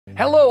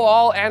Hello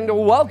all and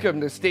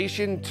welcome to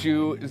Station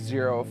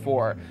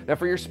 204. Now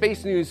for your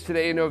space news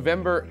today,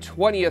 November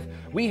 20th,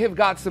 we have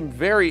got some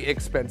very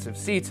expensive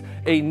seats,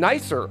 a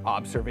nicer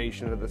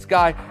observation of the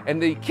sky,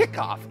 and the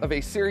kickoff of a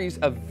series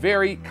of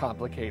very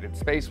complicated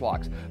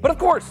spacewalks. But of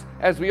course,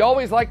 as we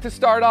always like to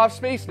start off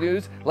space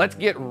news, let's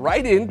get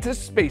right into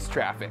space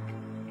traffic.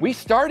 We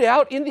start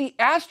out in the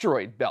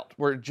asteroid belt,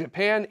 where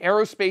Japan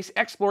Aerospace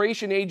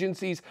Exploration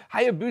Agency's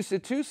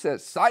Hayabusa 2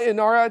 says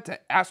sayonara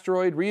to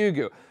asteroid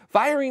Ryugu,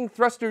 firing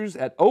thrusters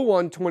at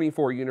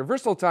 01:24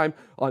 Universal Time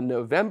on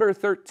November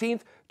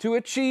 13th to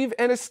achieve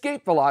an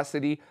escape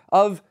velocity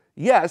of,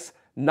 yes,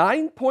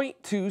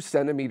 9.2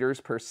 centimeters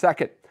per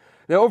second.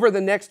 Now, over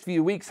the next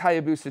few weeks,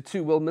 Hayabusa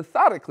 2 will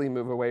methodically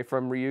move away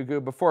from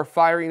Ryugu before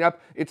firing up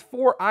its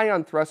 4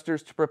 ion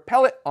thrusters to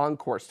propel it on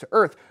course to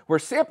Earth, where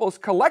samples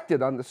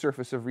collected on the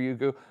surface of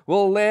Ryugu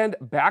will land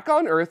back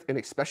on Earth in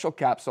a special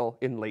capsule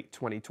in late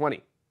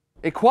 2020.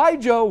 A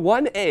Kuaizhou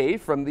 1A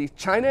from the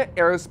China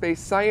Aerospace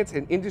Science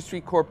and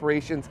Industry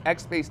Corporation's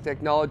X-Space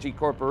Technology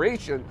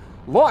Corporation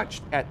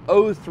launched at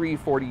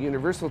 0340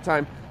 Universal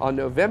Time on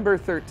November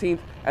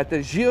 13th at the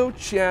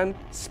Jiuquan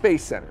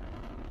Space Center.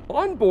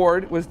 On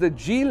board was the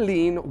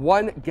Jilin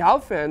 1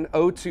 Gaofen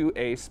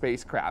 02A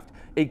spacecraft,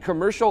 a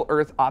commercial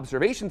Earth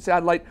observation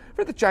satellite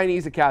for the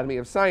Chinese Academy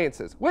of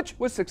Sciences, which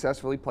was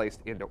successfully placed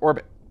into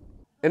orbit.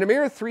 And a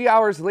mere 3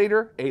 hours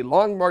later, a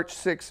Long March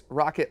 6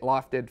 rocket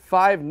lofted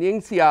 5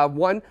 Ningxia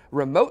 1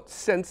 remote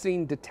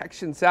sensing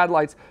detection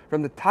satellites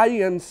from the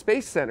Taiyuan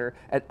Space Center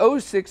at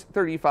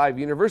 0635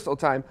 Universal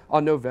Time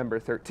on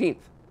November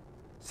 13th.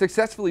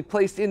 Successfully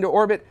placed into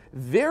orbit,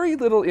 very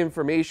little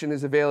information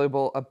is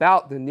available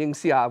about the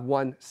Ningxia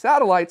 1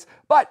 satellites,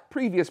 but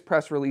previous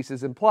press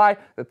releases imply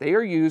that they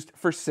are used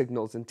for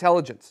signals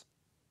intelligence.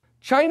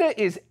 China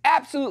is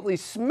absolutely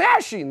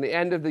smashing the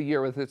end of the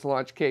year with its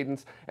launch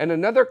cadence, and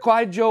another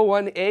Kuaizhou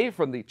 1A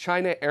from the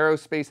China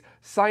Aerospace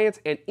Science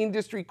and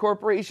Industry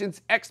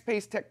Corporation's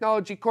X-Space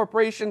Technology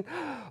Corporation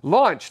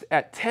launched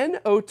at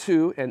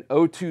 10:02 and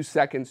 02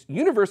 seconds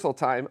Universal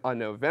Time on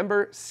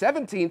November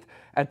 17th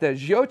at the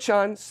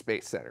Jiuquan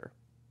Space Center.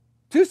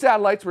 2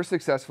 satellites were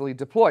successfully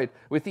deployed,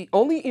 with the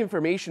only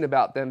information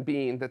about them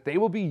being that they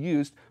will be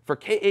used for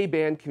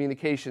Ka-band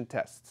communication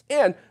tests.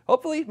 And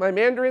hopefully my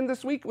Mandarin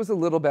this week was a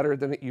little better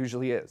than it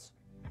usually is.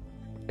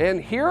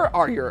 And here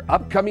are your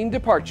upcoming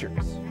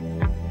departures.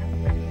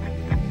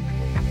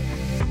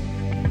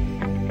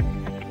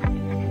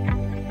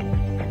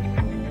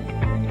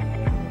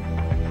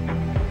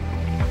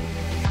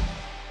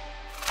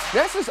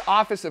 NASA's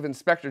Office of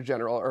Inspector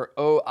General, or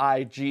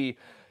OIG,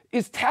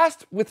 is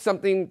tasked with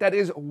something that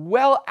is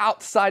well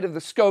outside of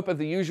the scope of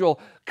the usual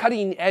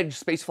cutting-edge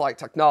spaceflight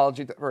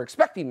technology that we're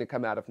expecting to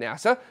come out of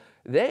NASA.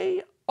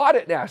 They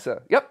audit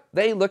NASA. Yep,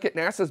 they look at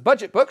NASA's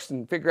budget books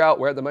and figure out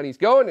where the money's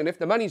going and if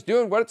the money's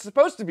doing what it's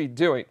supposed to be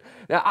doing.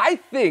 Now, I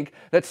think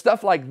that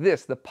stuff like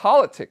this, the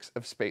politics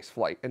of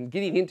spaceflight and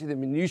getting into the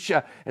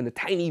minutiae and the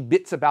tiny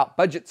bits about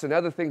budgets and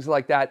other things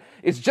like that,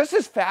 is just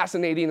as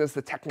fascinating as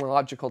the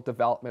technological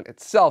development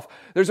itself.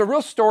 There's a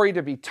real story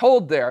to be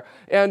told there,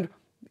 and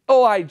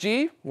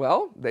OIG,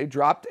 well, they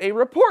dropped a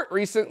report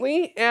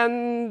recently,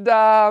 and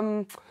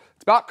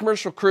it's about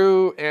Commercial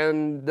Crew,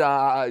 and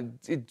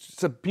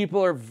some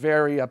people are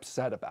very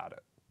upset about it.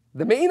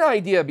 The main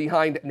idea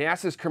behind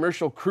NASA's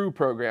Commercial Crew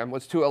program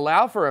was to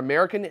allow for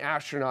American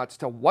astronauts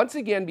to once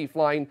again be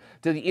flying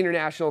to the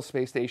International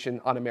Space Station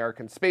on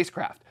American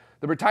spacecraft.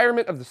 The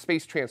retirement of the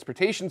Space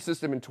Transportation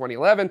System in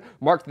 2011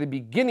 marked the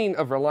beginning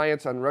of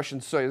reliance on Russian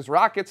Soyuz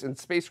rockets and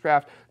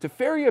spacecraft to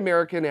ferry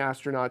American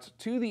astronauts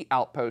to the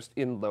outpost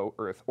in low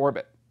Earth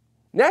orbit.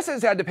 NASA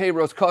has had to pay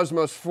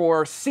Roscosmos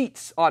for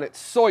seats on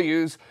its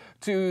Soyuz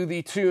to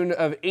the tune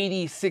of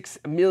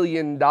 $86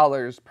 million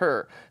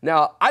per.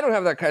 Now, I don't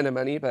have that kind of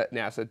money, but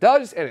NASA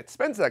does, and it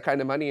spends that kind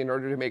of money in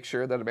order to make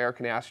sure that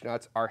American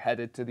astronauts are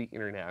headed to the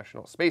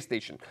International Space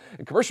Station.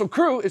 And Commercial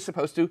Crew is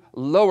supposed to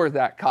lower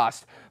that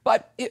cost,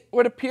 but it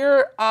would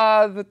appear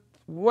that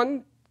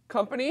one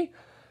company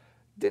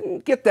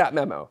didn't get that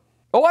memo.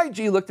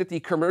 OIG looked at the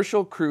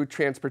Commercial Crew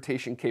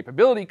Transportation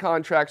Capability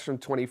contracts from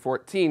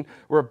 2014,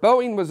 where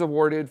Boeing was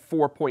awarded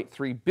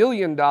 $4.3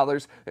 billion and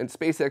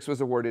SpaceX was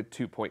awarded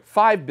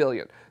 $2.5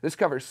 billion. This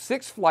covers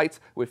 6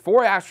 flights with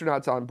 4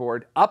 astronauts on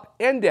board, up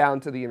and down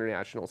to the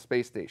International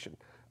Space Station.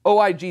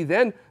 OIG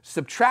then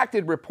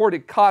subtracted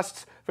reported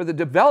costs for the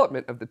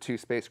development of the 2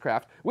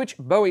 spacecraft, which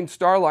Boeing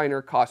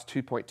Starliner cost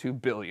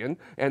 $2.2 billion,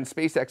 and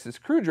SpaceX's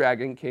Crew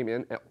Dragon came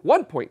in at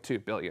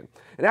 $1.2 billion.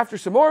 And after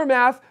some more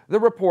math, the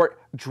report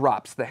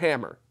drops the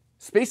hammer.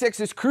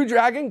 SpaceX's Crew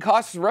Dragon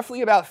costs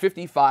roughly about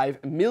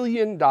 $55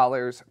 million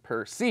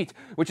per seat,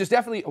 which is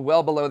definitely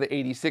well below the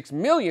 $86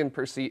 million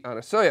per seat on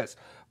a Soyuz.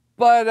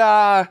 But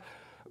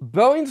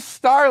Boeing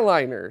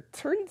Starliner,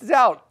 turns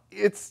out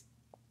it's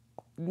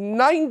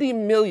 $90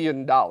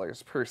 million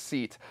per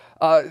seat.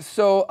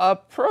 So a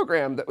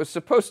program that was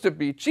supposed to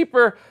be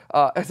cheaper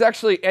has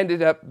actually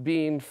ended up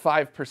being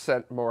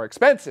 5% more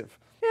expensive.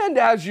 And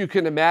as you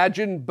can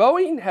imagine,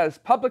 Boeing has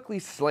publicly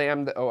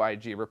slammed the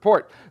OIG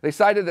report. They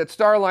cited that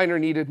Starliner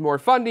needed more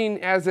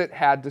funding as it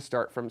had to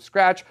start from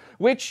scratch,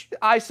 which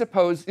I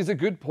suppose is a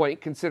good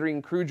point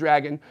considering Crew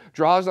Dragon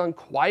draws on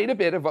quite a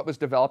bit of what was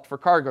developed for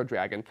Cargo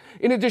Dragon.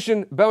 In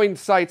addition, Boeing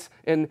cites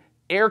an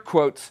air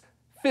quotes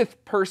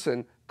fifth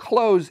person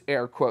close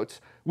air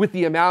quotes with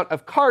the amount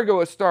of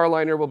cargo a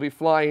Starliner will be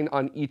flying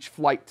on each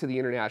flight to the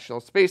International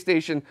Space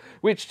Station,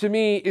 which to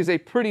me is a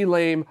pretty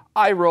lame,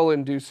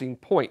 eye-roll-inducing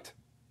point.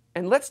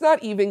 And let's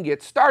not even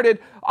get started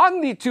on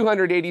the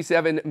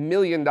 $287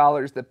 million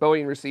that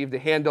Boeing received to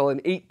handle an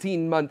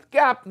 18-month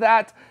gap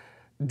that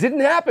didn't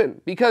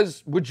happen,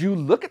 because would you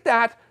look at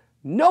that,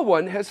 no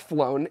one has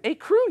flown a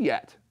crew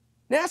yet.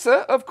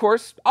 NASA, of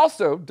course,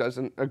 also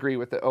doesn't agree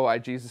with the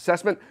OIG's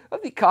assessment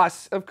of the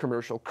costs of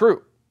commercial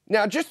crew.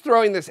 Now, just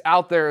throwing this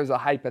out there as a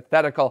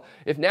hypothetical,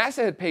 if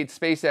NASA had paid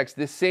SpaceX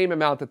this same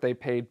amount that they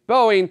paid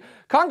Boeing,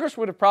 Congress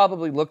would have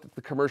probably looked at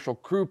the commercial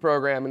crew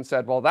program and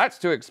said, well, that's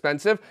too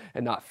expensive,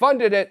 and not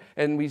funded it,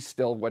 and we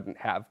still wouldn't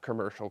have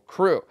commercial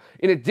crew.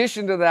 In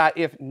addition to that,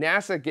 if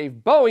NASA gave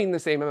Boeing the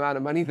same amount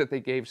of money that they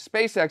gave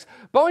SpaceX,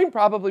 Boeing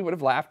probably would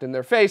have laughed in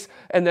their face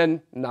and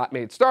then not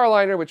made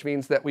Starliner, which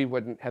means that we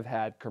wouldn't have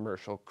had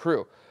commercial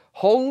crew.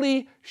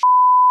 Holy shit.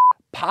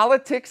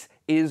 Politics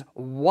is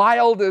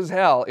wild as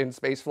hell in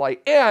spaceflight,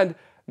 and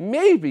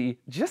maybe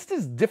just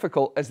as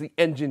difficult as the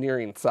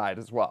engineering side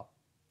as well.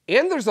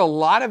 And there's a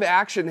lot of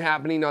action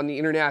happening on the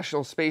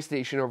International Space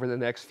Station over the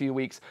next few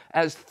weeks,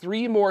 as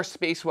 3 more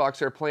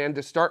spacewalks are planned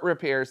to start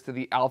repairs to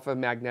the Alpha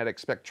Magnetic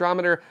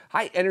Spectrometer,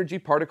 high-energy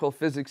particle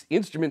physics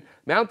instrument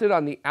mounted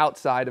on the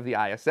outside of the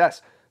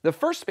ISS. The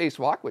first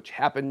spacewalk, which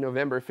happened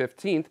November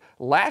 15th,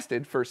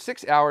 lasted for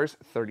 6 hours,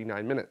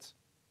 39 minutes.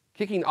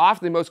 Kicking off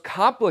the most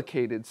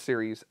complicated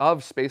series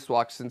of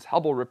spacewalks since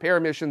Hubble repair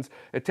missions,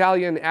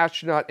 Italian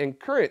astronaut and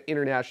current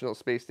International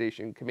Space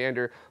Station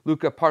commander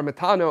Luca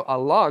Parmitano,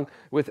 along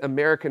with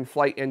American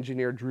flight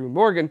engineer Drew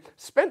Morgan,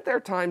 spent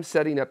their time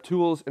setting up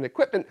tools and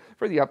equipment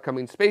for the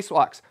upcoming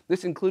spacewalks.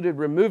 This included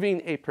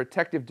removing a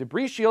protective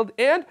debris shield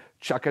and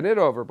chucking it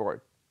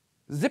overboard.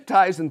 Zip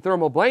ties and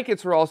thermal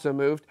blankets were also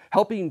moved,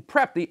 helping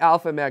prep the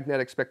Alpha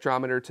Magnetic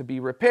Spectrometer to be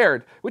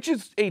repaired, which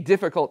is a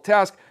difficult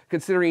task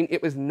considering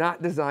it was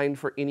not designed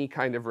for any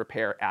kind of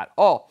repair at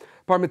all.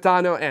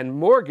 Parmitano and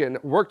Morgan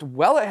worked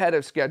well ahead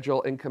of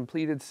schedule and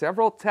completed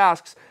several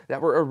tasks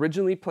that were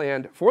originally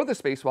planned for the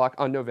spacewalk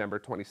on November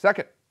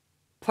 22nd.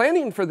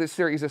 Planning for this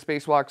series of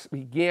spacewalks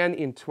began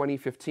in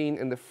 2015,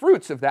 and the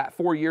fruits of that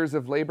 4 years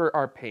of labor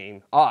are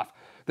paying off.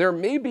 There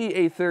may be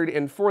a 3rd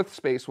and 4th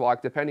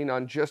spacewalk depending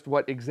on just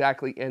what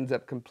exactly ends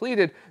up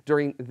completed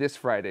during this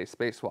Friday's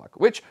spacewalk,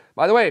 which,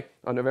 by the way,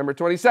 on November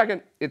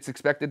 22nd, it's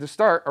expected to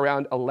start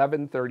around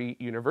 11:30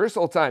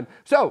 Universal Time.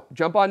 So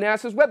jump on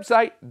NASA's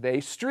website,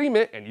 they stream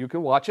it, and you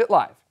can watch it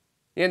live.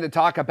 And to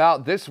talk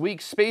about this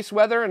week's space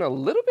weather and a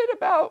little bit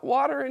about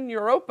water in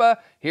Europa,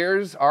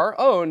 here's our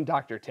own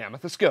Dr.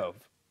 Tamitha Skov.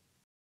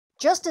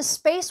 Just as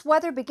space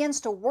weather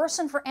begins to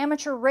worsen for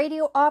amateur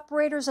radio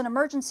operators and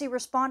emergency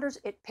responders,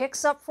 it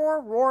picks up for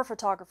aurora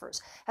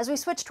photographers. As we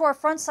switch to our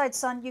front side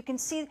sun, you can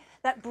see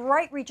that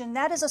bright region.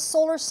 That is a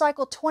solar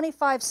cycle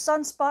 25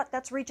 sunspot.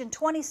 That's region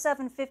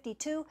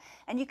 2752.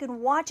 And you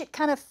can watch it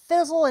kind of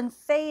fizzle and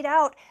fade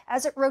out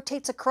as it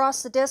rotates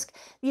across the disk.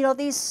 You know,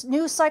 these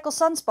new cycle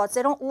sunspots,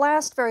 they don't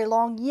last very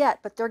long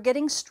yet, but they're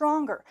getting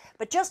stronger.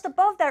 But just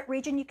above that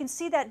region, you can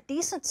see that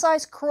decent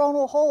sized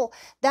coronal hole.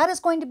 That is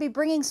going to be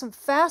bringing some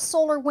fast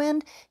solar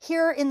wind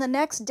here in the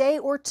next day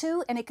or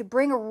two, and it could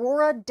bring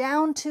aurora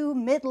down to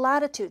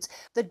mid-latitudes.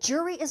 The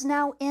jury is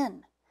now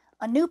in.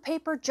 A new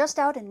paper just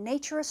out in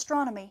Nature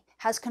Astronomy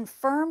has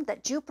confirmed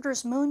that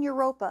Jupiter's moon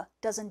Europa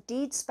does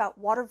indeed spout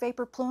water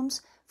vapor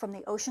plumes from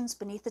the oceans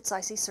beneath its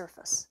icy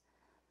surface.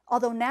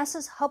 Although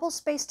NASA's Hubble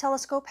Space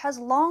Telescope has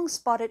long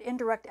spotted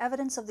indirect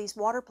evidence of these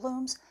water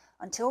plumes,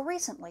 until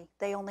recently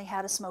they only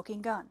had a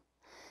smoking gun.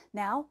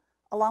 Now,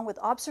 along with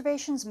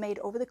observations made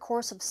over the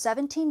course of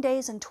 17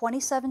 days in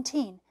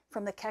 2017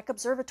 from the Keck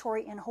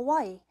Observatory in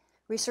Hawaii,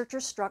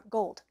 researchers struck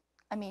gold.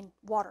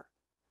 Water.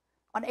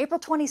 On April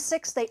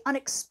 26, they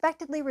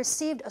unexpectedly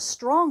received a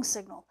strong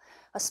signal,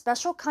 a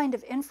special kind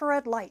of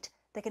infrared light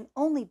that can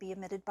only be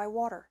emitted by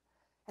water.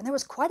 And there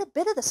was quite a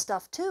bit of the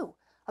stuff too,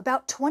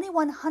 about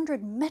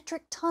 2,100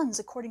 metric tons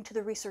according to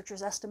the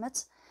researchers'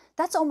 estimates.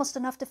 That's almost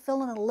enough to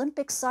fill an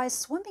Olympic-sized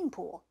swimming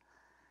pool.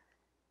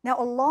 Now,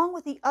 along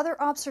with the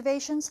other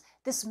observations,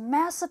 this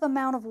massive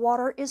amount of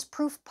water is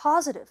proof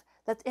positive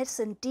that this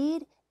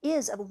indeed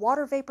is a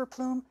water vapor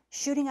plume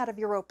shooting out of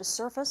Europa's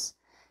surface,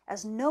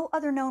 as no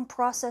other known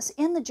process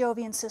in the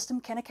Jovian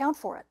system can account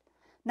for it.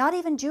 Not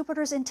even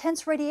Jupiter's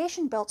intense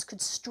radiation belts could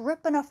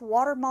strip enough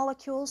water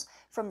molecules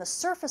from the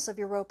surface of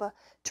Europa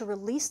to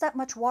release that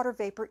much water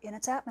vapor in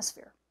its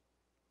atmosphere.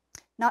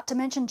 Not to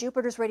mention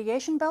Jupiter's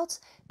radiation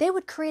belts, they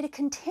would create a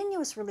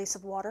continuous release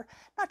of water,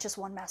 not just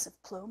one massive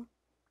plume.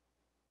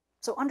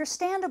 So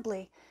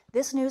understandably,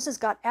 this news has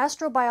got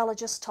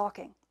astrobiologists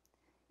talking.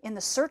 In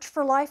the search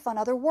for life on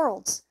other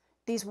worlds,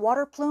 these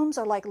water plumes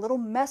are like little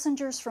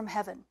messengers from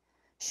heaven,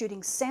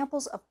 shooting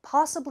samples of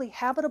possibly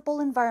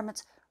habitable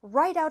environments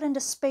right out into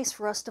space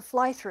for us to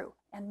fly through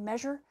and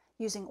measure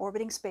using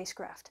orbiting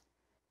spacecraft.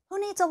 Who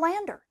needs a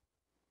lander?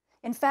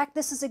 In fact,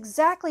 this is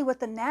exactly what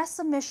the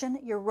NASA mission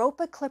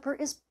Europa Clipper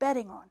is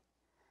betting on.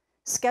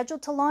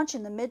 Scheduled to launch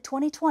in the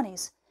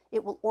mid-2020s,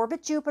 it will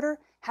orbit Jupiter,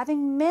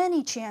 having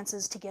many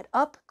chances to get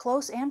up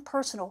close and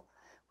personal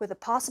with a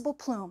possible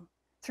plume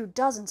through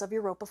dozens of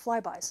Europa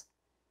flybys.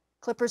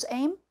 Clipper's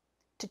aim?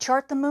 To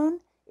chart the moon,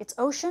 its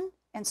ocean,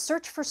 and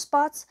search for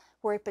spots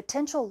where a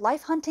potential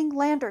life-hunting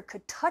lander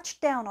could touch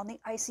down on the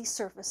icy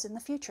surface in the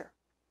future.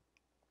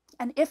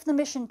 And if the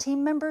mission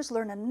team members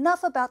learn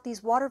enough about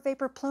these water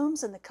vapor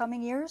plumes in the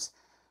coming years,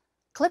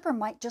 Clipper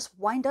might just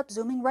wind up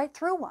zooming right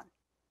through one.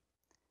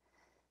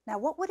 Now,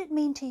 what would it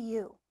mean to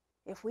you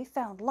if we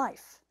found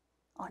life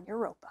on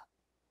Europa?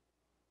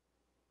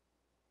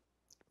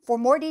 For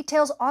more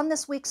details on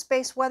this week's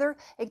space weather,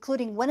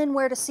 including when and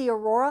where to see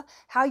aurora,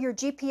 how your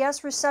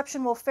GPS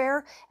reception will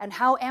fare, and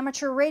how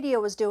amateur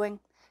radio is doing,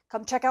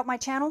 come check out my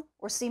channel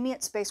or see me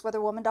at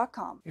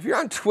spaceweatherwoman.com. If you're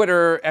on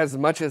Twitter as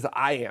much as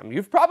I am,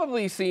 you've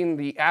probably seen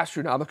the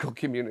astronomical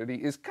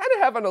community is kind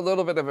of having a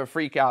little bit of a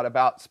freak out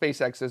about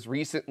SpaceX's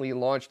recently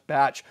launched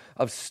batch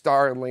of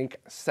Starlink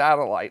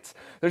satellites.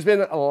 There's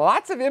been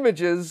lots of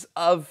images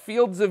of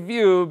fields of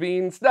view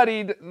being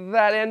studied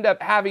that end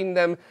up having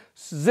them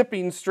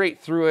zipping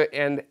straight through it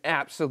and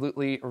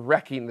absolutely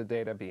wrecking the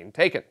data being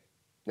taken.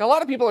 Now, a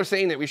lot of people are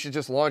saying that we should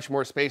just launch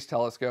more space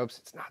telescopes.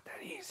 It's not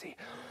that easy.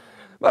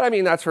 But I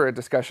mean, that's for a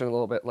discussion a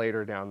little bit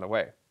later down the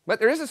way. But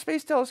there is a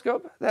space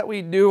telescope that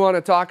we do want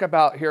to talk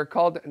about here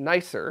called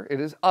NICER. It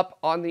is up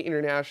on the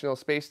International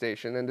Space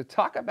Station. And to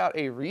talk about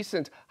a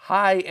recent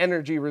high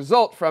energy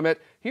result from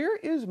it, here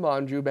is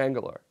Manju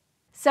Bangalore.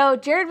 So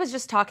Jared was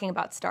just talking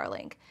about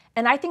Starlink,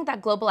 and I think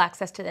that global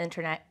access to the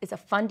internet is a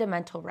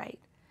fundamental right.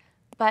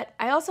 But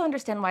I also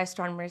understand why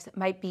astronomers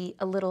might be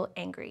a little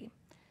angry.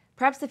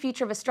 Perhaps the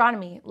future of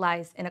astronomy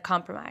lies in a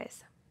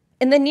compromise.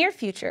 In the near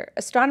future,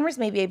 astronomers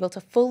may be able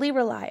to fully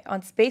rely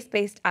on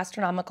space-based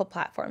astronomical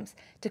platforms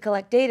to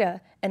collect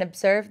data and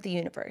observe the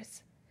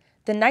universe.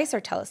 The NICER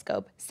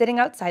telescope, sitting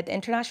outside the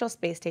International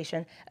Space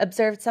Station,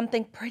 observed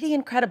something pretty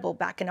incredible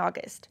back in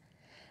August.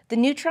 The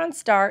neutron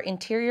star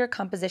Interior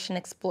Composition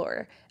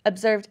Explorer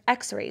observed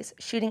X-rays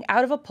shooting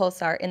out of a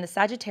pulsar in the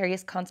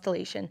Sagittarius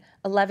constellation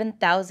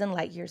 11,000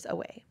 light-years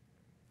away.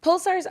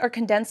 Pulsars are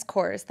condensed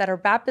cores that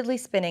are rapidly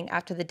spinning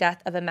after the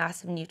death of a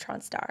massive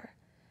neutron star.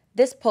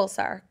 This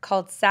pulsar,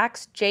 called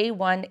SAX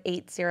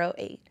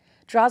J1808,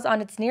 draws on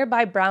its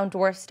nearby brown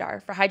dwarf star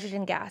for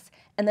hydrogen gas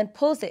and then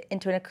pulls it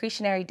into an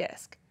accretionary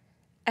disk.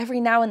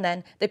 Every now and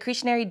then, the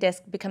accretionary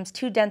disk becomes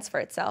too dense for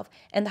itself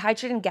and the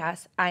hydrogen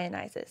gas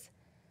ionizes.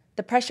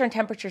 The pressure and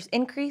temperatures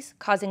increase,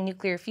 causing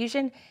nuclear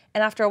fusion,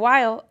 and after a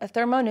while, a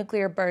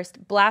thermonuclear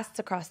burst blasts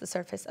across the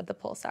surface of the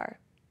pulsar.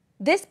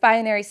 This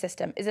binary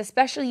system is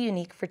especially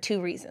unique for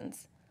two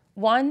reasons.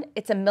 One,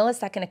 it's a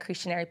millisecond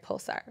accretionary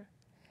pulsar.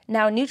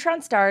 Now,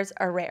 neutron stars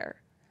are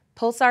rare.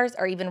 Pulsars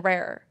are even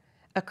rarer.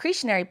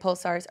 Accretionary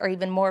pulsars are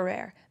even more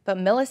rare, but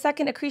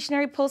millisecond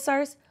accretionary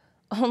pulsars,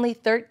 only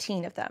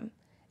 13 of them.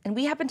 And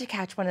we happen to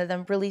catch one of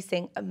them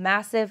releasing a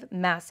massive,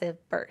 massive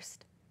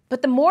burst.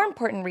 But the more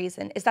important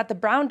reason is that the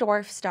brown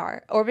dwarf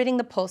star orbiting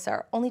the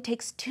pulsar only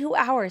takes 2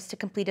 hours to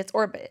complete its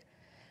orbit.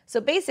 So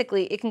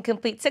basically, it can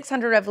complete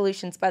 600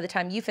 revolutions by the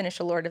time you finish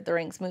a Lord of the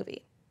Rings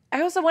movie.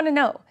 I also want to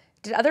know,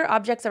 did other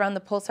objects around the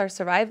pulsar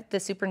survive the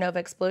supernova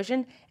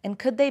explosion, and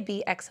could they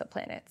be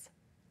exoplanets?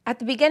 At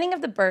the beginning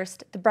of the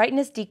burst, the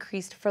brightness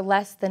decreased for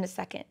less than a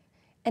second.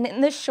 And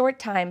in this short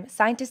time,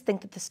 scientists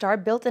think that the star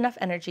built enough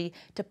energy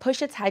to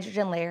push its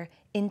hydrogen layer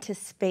into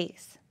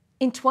space.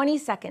 In 20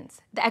 seconds,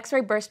 the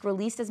X-ray burst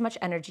released as much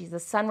energy as the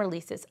sun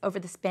releases over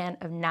the span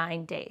of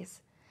 9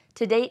 days.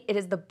 To date, it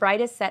is the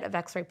brightest set of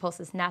X-ray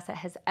pulses NASA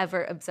has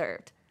ever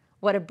observed.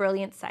 What a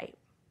brilliant sight.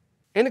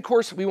 And of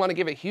course, we want to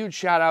give a huge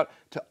shout out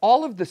to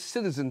all of the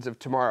citizens of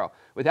tomorrow.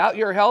 Without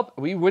your help,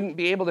 we wouldn't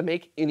be able to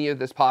make any of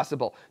this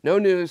possible. No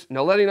news,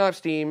 no letting off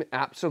steam,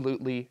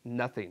 absolutely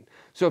nothing.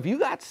 So if you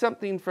got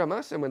something from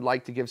us and would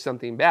like to give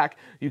something back,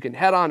 you can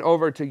head on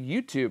over to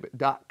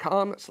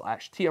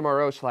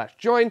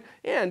youtube.com/TMRO/join,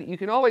 and you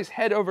can always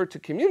head over to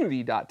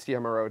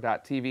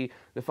community.tmro.tv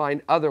to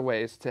find other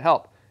ways to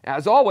help.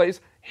 As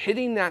always,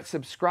 hitting that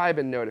subscribe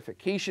and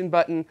notification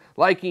button,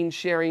 liking,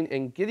 sharing,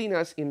 and getting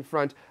us in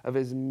front of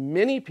as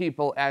many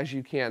people as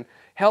you can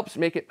helps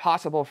make it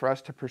possible for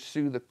us to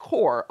pursue the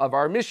core of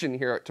our mission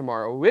here at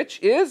Tomorrow, which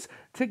is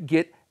to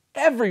get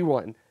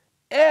everyone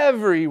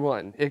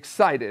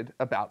excited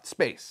about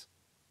space.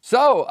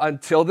 So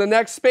until the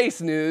next space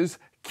news,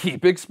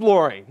 keep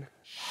exploring.